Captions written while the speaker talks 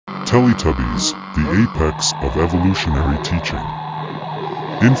Tellytubbies, the apex of evolutionary teaching.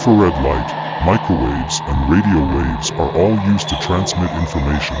 Infrared light, microwaves, and radio waves are all used to transmit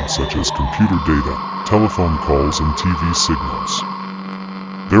information such as computer data, telephone calls, and TV signals.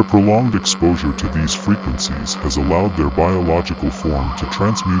 Their prolonged exposure to these frequencies has allowed their biological form to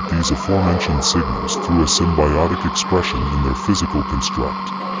transmute these aforementioned signals through a symbiotic expression in their physical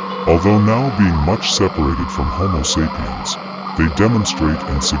construct. Although now being much separated from Homo sapiens, they demonstrate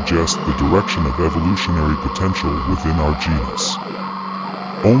and suggest the direction of evolutionary potential within our genus.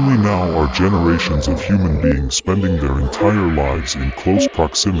 Only now are generations of human beings spending their entire lives in close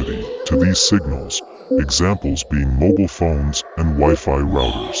proximity to these signals, examples being mobile phones and Wi-Fi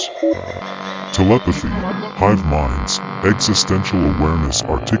routers. Telepathy, hive minds, existential awareness,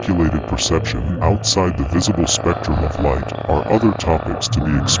 articulated perception outside the visible spectrum of light are other topics to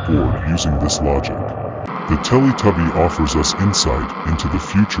be explored using this logic. The Tellytubby offers us insight into the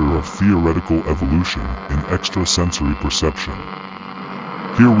future of theoretical evolution in extrasensory perception.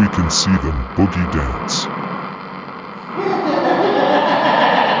 Here we can see them boogie dance.